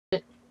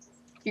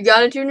You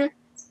got it, Junior?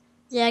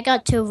 Yeah, I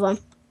got 2 of them.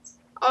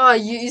 Oh,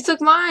 you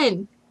took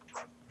mine.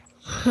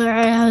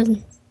 Alright.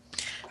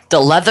 The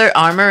leather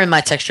armor in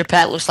my texture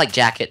pack looks like You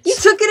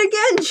jackets. took it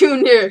again,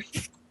 Junior.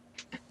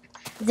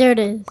 There it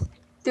is.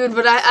 Dude,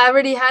 but I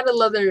already had a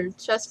leather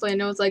chest plate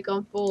and it was like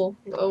on full.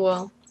 Oh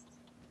well.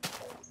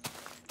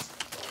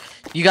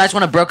 You guys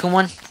want a broken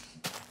one?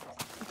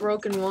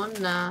 Broken one?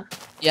 Nah.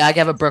 Yeah, I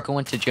have a broken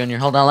one to Junior.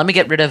 Hold on, let me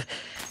get rid of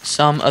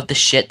some of the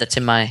shit that's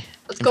in my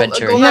Let's go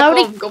inventory. go back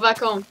Already- home. Go back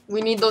home.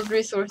 We need those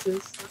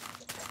resources.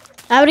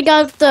 I already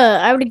got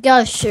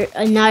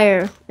an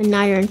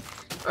iron.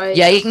 Right.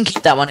 Yeah, you can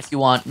keep that one if you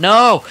want.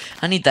 No,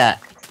 I need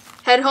that.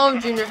 Head home,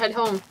 Junior. Head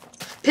home.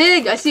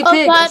 Pig! I see a Oh,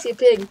 pig. I God. see a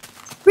pig.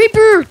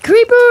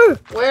 Creeper!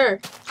 Where?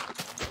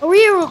 Over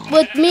here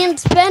with me and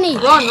Spenny.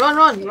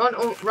 Run!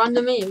 Oh, run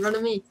to me! Run to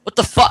me! What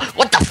the fuck?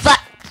 What the fuck?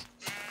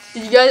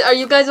 Are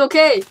you guys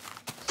okay?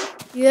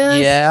 Yes.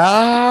 Yeah.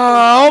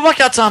 Oh my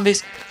god,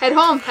 zombies. Head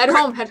home! Head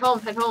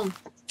home!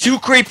 2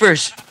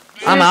 creepers.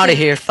 I'm out of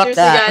here. Fuck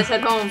Seriously, that. guys,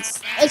 head home.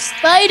 A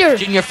spider.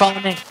 Junior, follow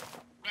me.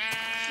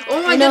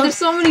 Oh my I god, know. there's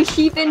so many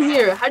sheep in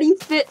here. How do you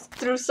fit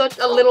through such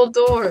a little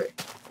door?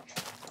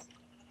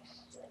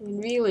 I mean,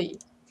 really?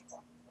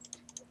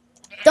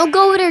 Don't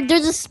go over there.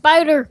 There's a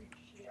spider.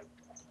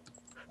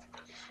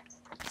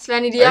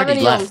 Svanny, do you have Already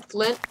any left.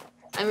 flint?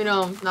 I mean,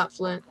 not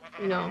flint.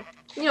 You know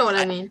what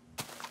I mean.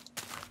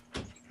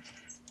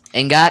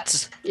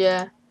 Ingots.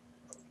 Yeah.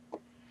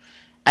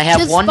 I have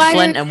Just 1 spider.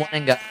 flint and 1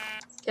 ingot.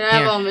 Can I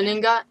have Here. an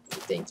ingot?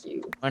 Thank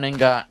you. 1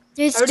 ingot.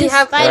 There's I already 2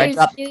 have- spiders,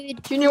 Alright,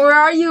 dude. Junior, where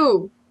are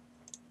you?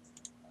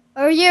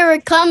 Over here,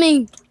 we're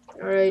coming.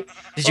 All right.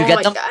 Did you Oh get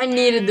my them? God, I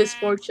needed this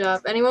pork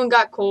chop. Anyone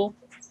got coal?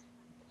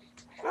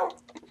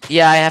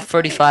 Yeah, I have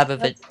 35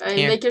 of it. All right,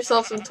 Here. make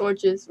yourself some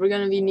torches. We're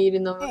gonna be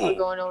needing them if we're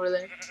going over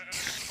there.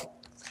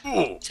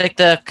 Take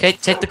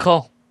the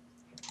coal.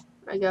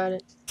 I got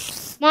it.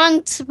 Come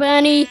on,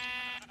 Spenny.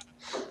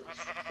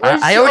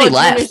 I already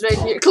left. Junior's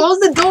right here. Close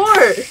the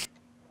door.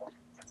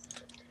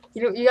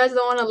 You guys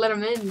don't want to let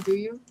him in, do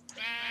you?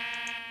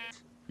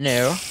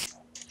 No.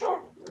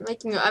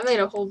 I made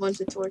a whole bunch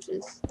of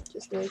torches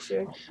just to make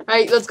sure. All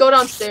right, let's go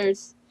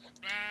downstairs.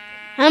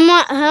 How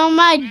am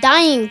I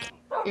dying?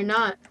 You're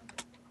not.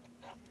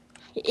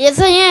 Yes,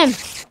 I am.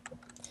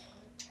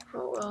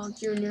 Oh well,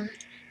 Junior.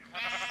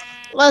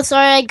 Well,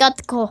 sorry, I got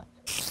the call.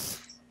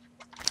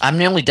 I'm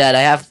nearly dead.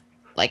 I have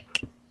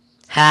like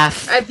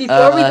half. All right,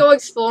 before we go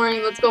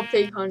exploring, let's go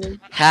pig hunting.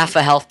 Half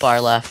a health bar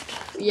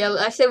left. Yeah,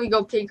 I say we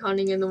go pig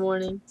hunting in the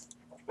morning.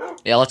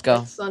 Yeah, let's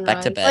go. At sunrise.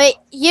 Back to bed.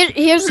 Wait,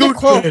 here's the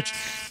call.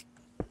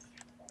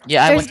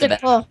 Yeah, I Here's went to the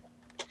bed. call.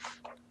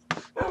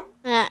 All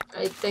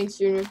right, thanks,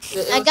 Junior.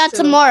 I got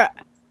some more.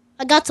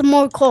 I got some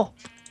more coal.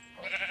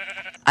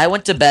 I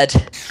went to bed.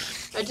 All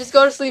right, just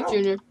go to sleep,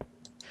 Junior.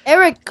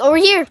 Eric, over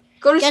here.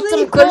 Go to Get sleep.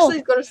 some Go to coal.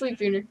 sleep. Go to sleep,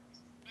 Junior.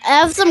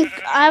 I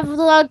have a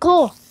lot of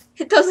coal.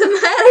 It doesn't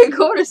matter.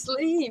 Go to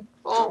sleep.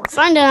 Oh,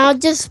 Fine, then I'll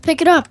just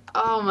pick it up.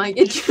 oh my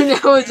God, Junior,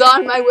 I was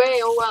on my way.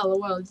 Oh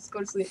well. Just go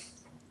to sleep.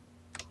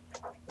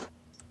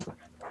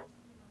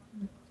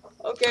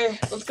 Okay,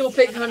 let's go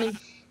pig hunting.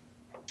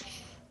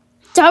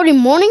 It's already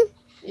morning.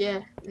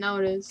 Yeah, now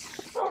it is.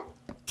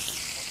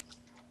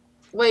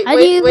 Wait How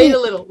do a you-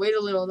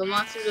 little. The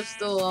monsters are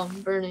still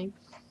burning.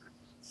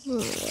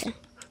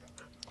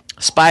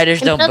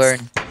 Spiders don't That's-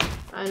 burn.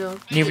 I know.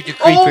 Neither do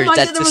Oh creepers. my God,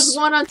 That's there was just.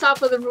 one on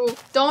top of the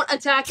roof. Don't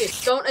attack it.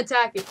 Don't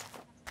attack it.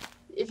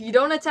 If you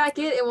don't attack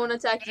it, it won't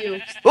attack you.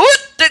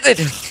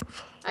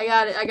 I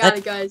got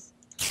it, guys.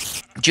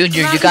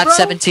 Junior, Come you on, got bro.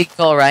 17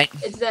 coal, right?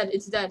 It's dead. Hey,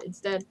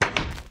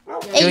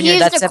 Junior, here's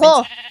that's the 17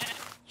 coal.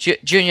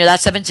 Junior, that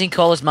 17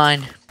 coal is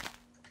mine.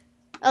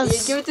 I'll Yeah,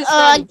 s- give it to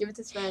uh, Spanny. Give it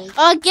to Spanny.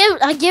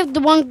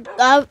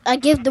 I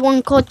give the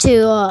one call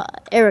to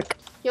Eric.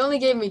 He only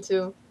gave me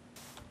 2.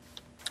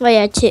 Oh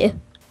yeah, 2.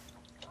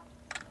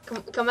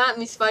 Come at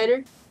me,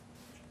 spider.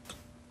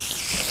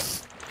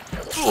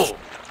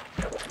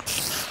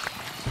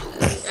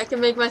 I can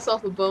make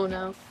myself a bow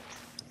now.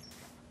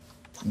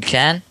 You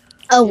can?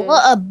 Oh, Yeah.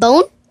 what, a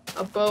bone?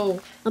 A bow.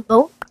 A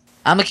bone?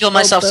 I'm gonna kill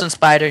myself but- some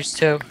spiders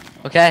too.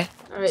 Okay?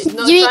 Alright,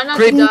 no, You- try not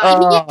Creep. to die.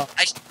 Oh,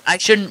 I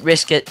shouldn't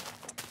risk it.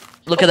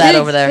 Look at that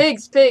over there.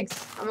 Pigs.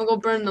 I'm gonna go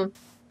burn them.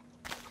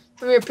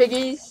 Come here,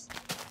 piggies.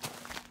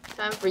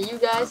 Time for you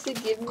guys to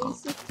give me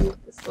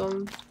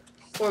some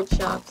pork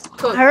chops.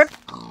 Cooked.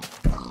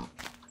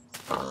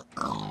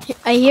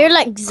 I hear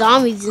like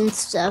zombies and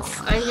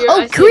stuff. I see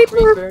Oh, a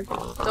creeper.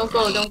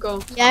 Don't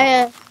go.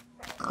 Yeah.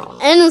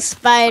 And a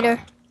spider.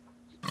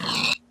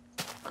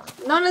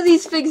 None of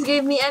these pigs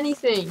gave me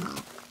anything.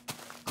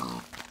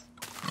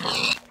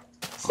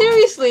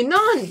 Seriously,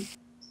 none.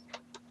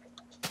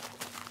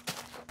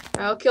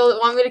 I'll kill it.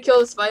 Want me to kill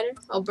the spider?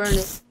 I'll burn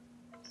it.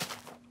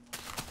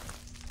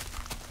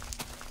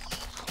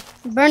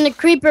 Burn the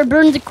creeper,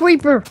 burn the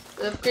creeper.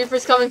 The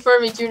creeper's coming for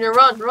me, Junior.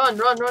 Run.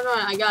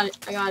 I got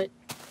it.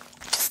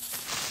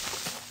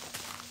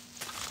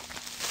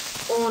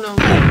 Oh no.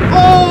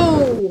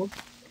 Oh!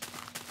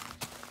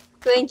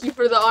 Thank you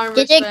for the armor,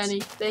 Did it- Spanny.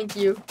 Thank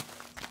you.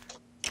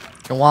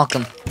 You're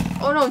welcome.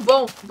 Oh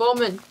no,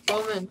 Bowman.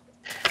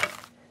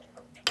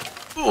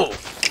 Oh.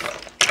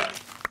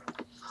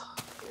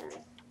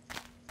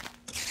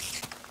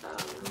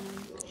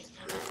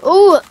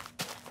 Ooh,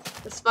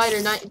 The spider,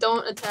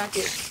 don't attack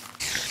it.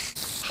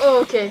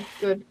 Oh, okay,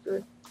 good.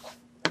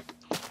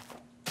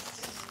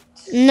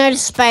 another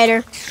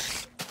spider.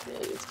 Yeah,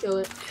 let's kill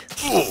it.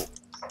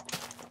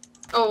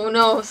 Oh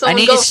no, I someone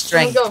need go,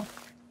 string. someone go.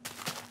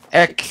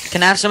 Eric,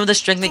 can I have some of the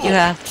string that you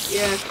have?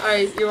 Yeah,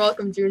 alright, you're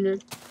welcome, Junior.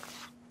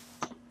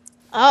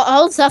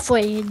 I'll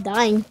halfway you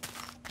dying.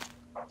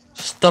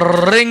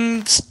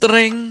 String.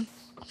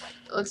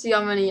 Let's see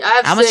how many. I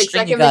have How much 6.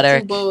 string I you can got, make 2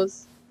 Eric?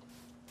 bows.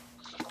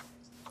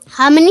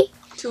 How many?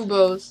 2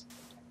 bows.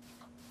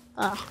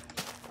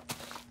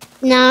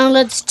 Now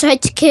let's try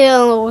to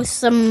kill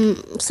some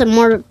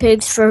more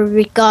pigs for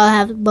we gotta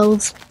have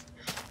both.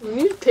 We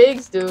need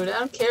pigs, dude. I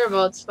don't care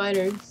about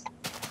spiders.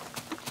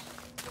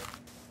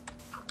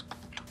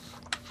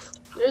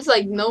 There's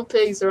like no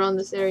pigs around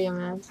this area,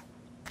 man.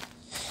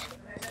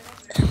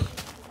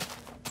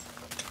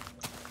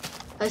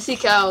 I see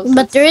cows.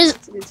 But there is.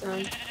 That's a good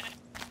sign.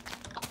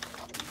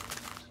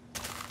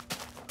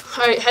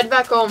 Alright, head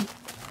back home.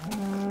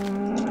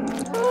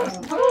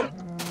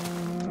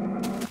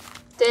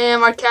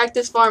 Damn, our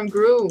cactus farm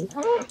grew.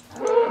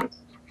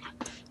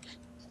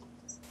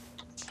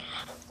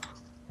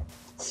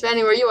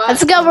 Svenny, where you at? I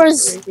forgot Oh,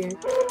 where's. right here.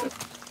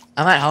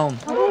 I'm at home.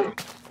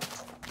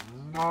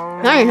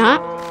 No, you're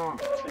not.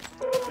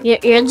 You're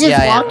just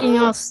Yeah, I am. walking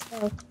off.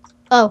 So.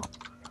 Oh,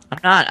 I'm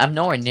not. I'm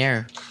nowhere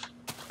near.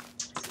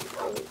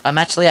 I'm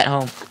actually at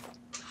home.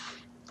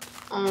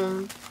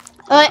 oh,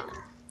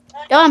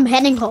 I'm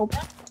heading home.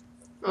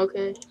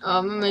 Okay.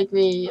 Make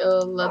me a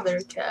leather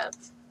cap.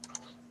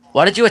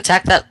 Why did you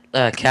attack that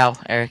cow,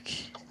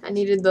 Eric? I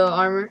needed the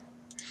armor.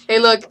 Hey,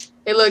 look.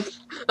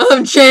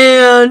 I'm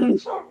Chan.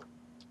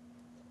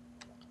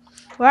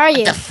 Where are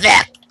you? The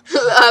fuck?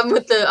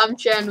 I'm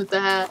Chan with the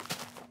hat.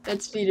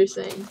 That's Peter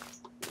saying.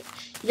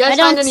 You guys I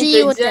don't find any see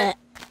you pigs with yet?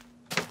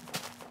 that.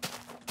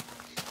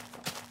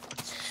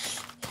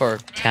 Poor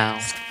cow.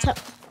 Oh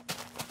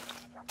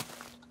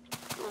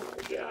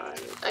my god.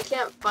 I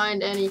can't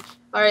find any.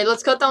 Alright,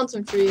 let's cut down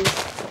some trees.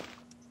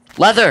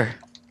 Leather.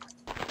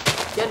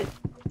 Get it.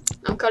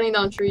 I'm cutting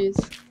down trees.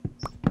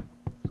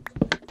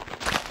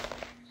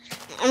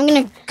 I'm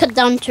gonna cut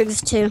down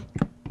trees too.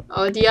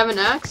 Oh, do you have an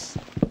axe?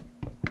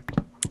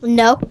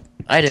 No.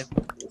 I do.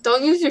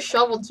 Don't use your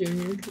shovel,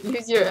 Junior.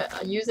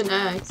 Use an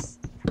axe.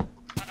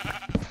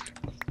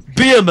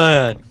 Be a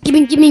man.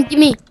 Gimme bean.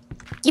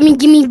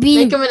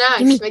 Make him an axe.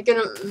 Gimme.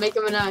 Make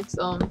him an axe.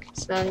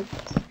 Spanish.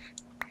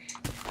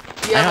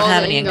 I don't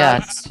have any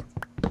ingots.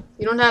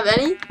 You don't have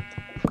any?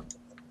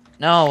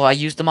 No, I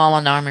used them all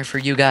on armor for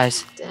you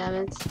guys. Damn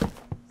it.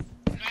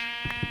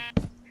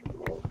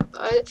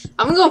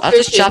 I'm gonna go I'll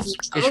just chop fishing.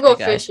 some I'm fish gonna go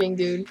for you guys. fishing,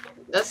 dude.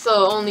 That's the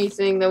only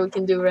thing that we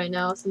can do right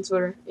now since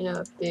we're in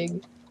a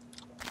big.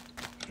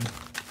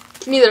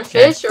 Can either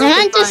fish or Can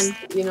I we can just-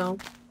 find, you know.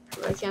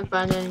 I can't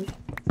find any.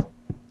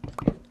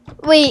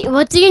 Wait,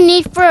 what do you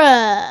need for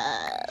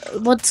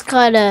what's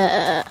called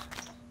a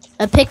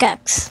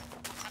pickaxe?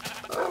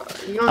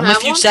 You don't I'm a have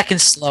few one?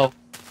 seconds slow.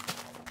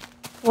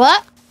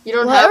 What? You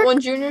don't What? have one,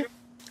 Junior?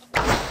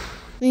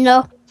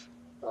 No.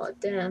 Oh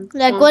damn.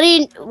 Like, what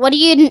do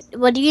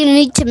you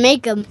need to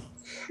make them?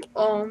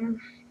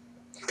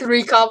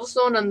 3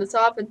 cobblestone on the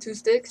top and 2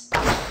 sticks.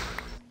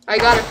 I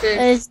got a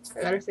fish.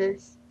 I got a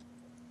fish.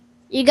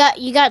 You got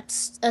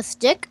a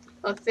stick?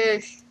 A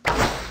fish.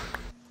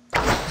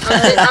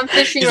 I'm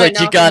fishing He's right like,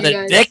 now you got for a you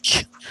guys.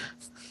 dick?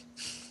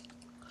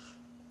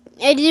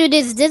 Hey, dude,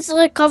 is this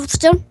like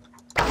cobblestone?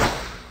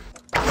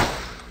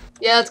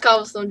 Yeah, it's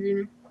cobblestone,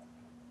 Junior.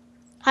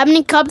 How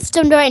many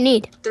cobblestone do I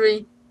need?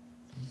 3.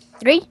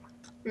 3?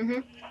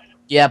 Mhm.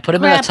 Yeah, put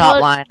him in Crap, the top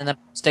I'll- line and then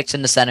sticks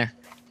in the center.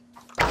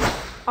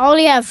 I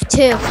only have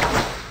 2.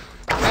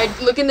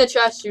 Alright, look in the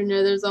chest,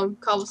 Junior. There's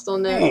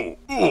cobblestone there.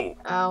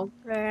 Ow.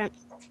 Right.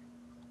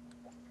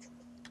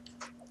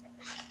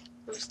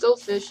 I'm still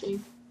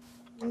fishing.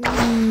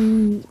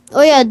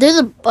 Oh yeah, there's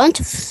a bunch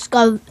of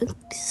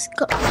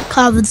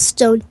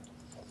cobblestone.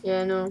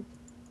 Yeah, I know.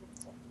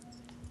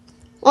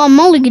 Oh, I'm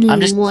only I'm getting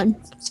just 1.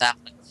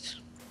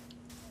 saplings.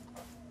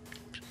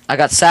 I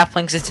got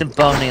saplings and some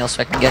bone nails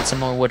so I can get some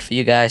more wood for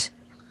you guys.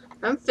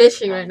 I'm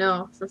fishing right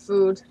now for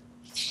food.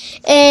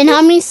 And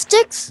how many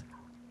sticks?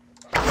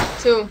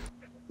 2.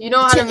 You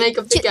know how to make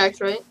a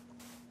pickaxe, right?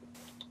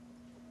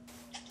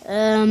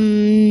 I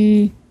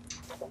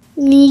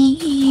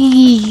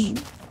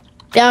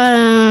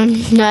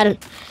don't.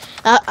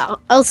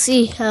 I'll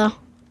see. Alright,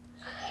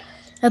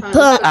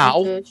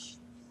 Ow. fish.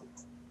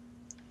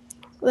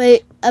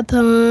 Wait.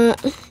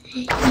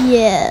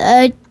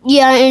 Yeah.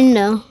 Yeah, I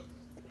know.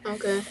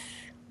 Okay.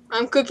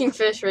 I'm cooking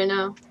fish right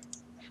now.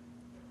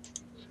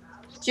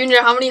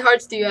 Junior, how many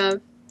hearts do you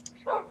have?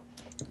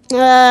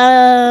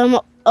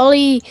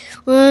 Only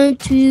 1,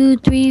 2,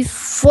 3,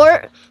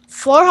 4.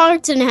 4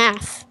 hearts and a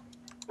half.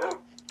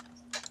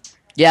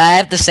 Yeah, I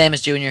have the same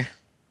as Junior.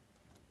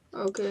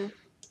 Okay.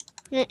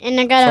 And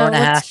I got 4 and a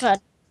what's half. called?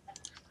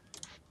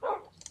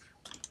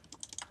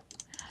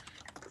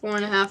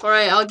 4.5.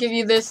 Alright, I'll give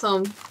you this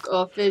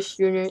fish,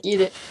 Junior.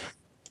 Eat it.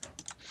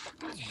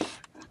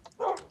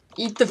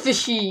 Eat the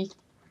fishy.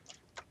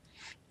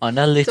 On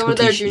a It's little over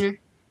there, dishy. Junior.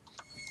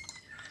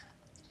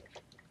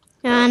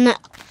 And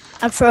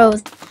I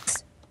froze.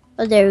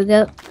 Oh, there we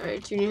go.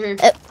 Alright, Junior, here.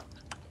 Uh,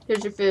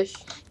 Here's your fish.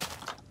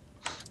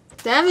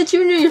 Damn it,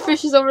 Junior, your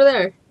fish is over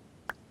there.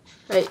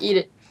 Alright, eat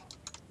it.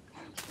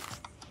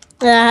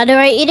 How do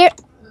I eat it?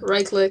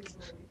 Right click.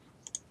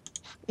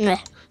 Meh.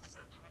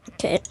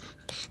 Okay.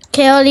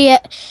 Okay,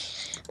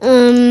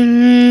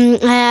 I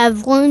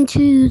have 1,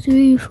 2,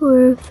 3,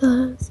 4,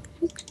 5, 6,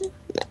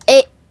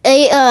 7,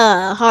 8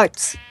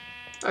 hearts.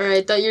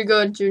 Alright, that you're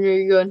good, Junior,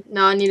 you're good.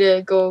 Now I need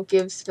to go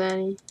give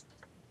Spanny.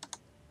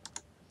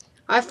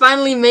 I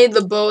finally made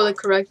the bow the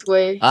correct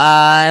way.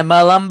 I'm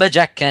a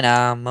lumberjack and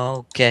I'm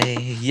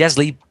okay. I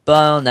sleep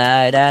all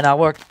night and I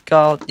work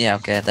all. Yeah,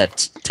 okay,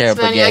 that's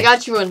terribly Spanny, gay. I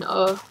got you a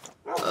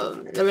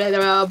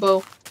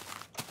bow.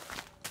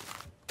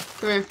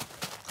 Come here.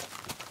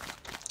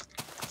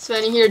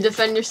 Spanny, here,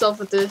 defend yourself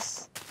with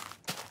this.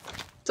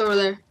 It's over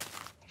there.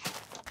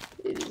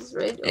 It is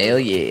right over Hell there.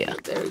 yeah.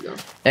 There we go.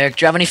 Eric,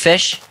 do you have any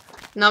fish?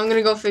 Now I'm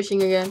gonna go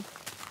fishing again.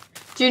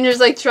 Junior's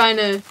like trying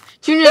to...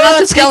 Junior, Oh,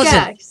 that's a skeleton.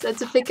 pickaxe.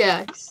 That's a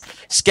pickaxe.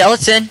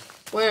 Skeleton.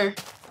 Where?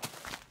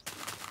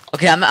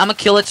 Okay, I'm gonna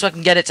kill it so I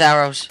can get its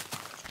arrows.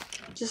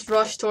 Just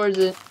rush towards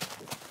it.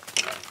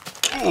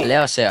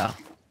 Hello, sir.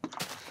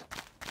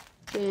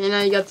 Okay, and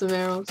now you got some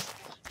arrows.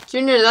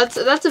 Junior,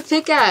 that's a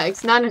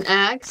pickaxe, not an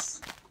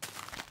axe.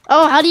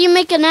 Oh, how do you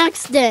make an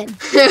axe then?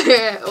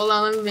 Hold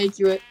on, let me make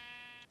you it.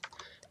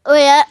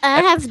 Wait,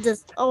 I have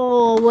this.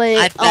 Oh, wait.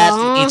 I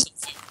badly need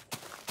some.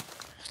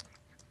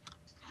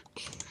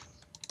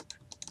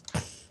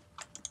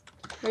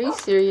 Are you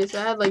serious?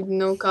 I had like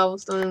no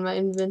cobblestone in my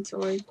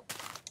inventory.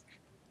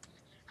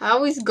 I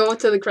always go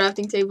to the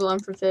crafting table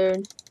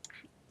unprepared.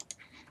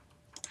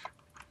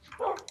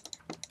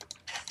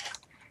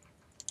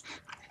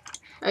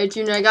 Alright,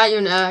 Junior, I got you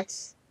an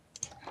axe.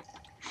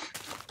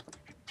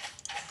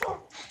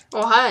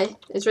 Oh, hi.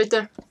 It's right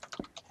there.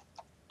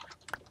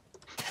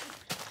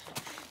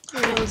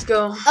 Alright, let's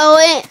go. Oh,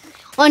 wait.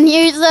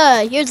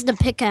 Here's the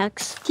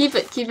pickaxe. Keep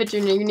it,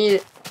 Junior. You need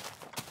it.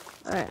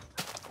 Alright.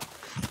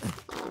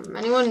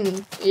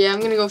 Anyone? Yeah,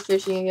 I'm gonna go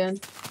fishing again.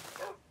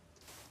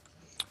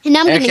 And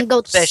I'm Eric, gonna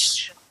go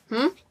fish.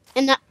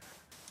 And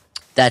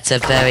That's a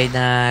very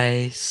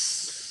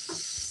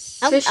nice.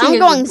 Fishing I'm is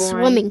going boring.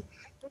 swimming.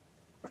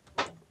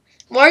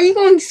 Why are you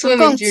going swimming,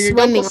 going Junior?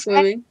 Don't go swimming.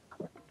 swimming.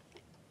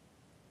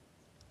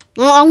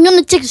 Well, I'm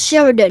gonna take a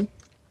shower then.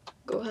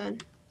 Go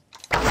ahead.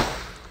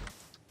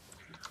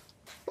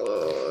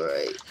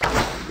 Alright.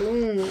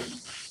 Boom.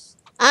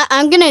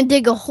 I'm gonna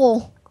dig a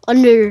hole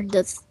under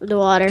the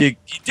water.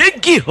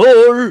 Diggy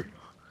hole.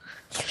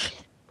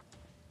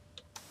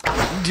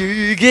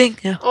 Digging.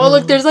 a Oh,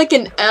 look, hole. there's like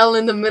an L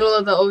in the middle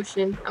of the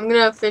ocean. I'm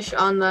gonna fish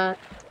on that.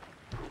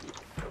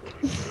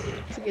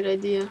 That's a good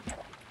idea.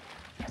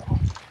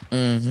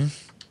 Mm-hmm.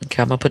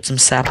 Okay, I'm gonna put some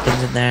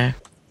saplings in there.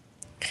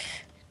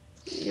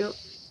 Yep.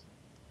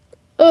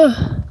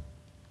 Ugh.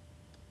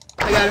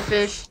 I got a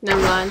fish.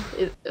 Never mind.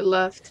 It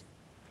left.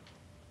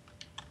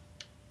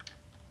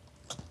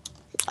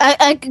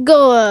 I could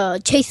go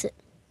chase it.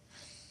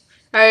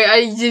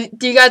 Alright,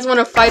 do you guys want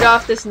to fight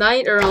off this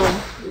night or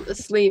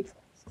sleep?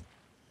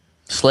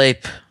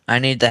 Sleep. I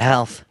need the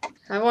health.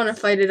 I want to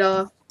fight it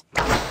off.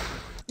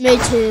 Me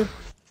too.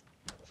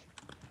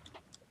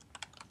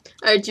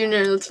 Alright,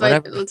 Junior, let's fight.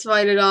 Whatever. Let's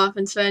fight it off,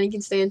 and Sven, you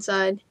can stay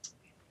inside.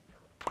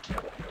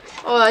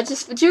 Oh,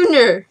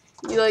 Junior,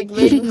 you like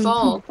made me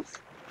fall.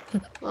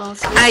 Well,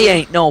 I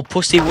ain't no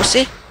pussy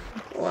wussy.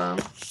 wow,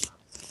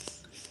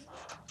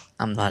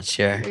 I'm not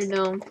sure. you're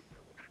dumb.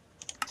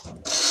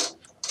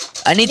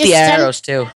 I need Just the send- arrows too.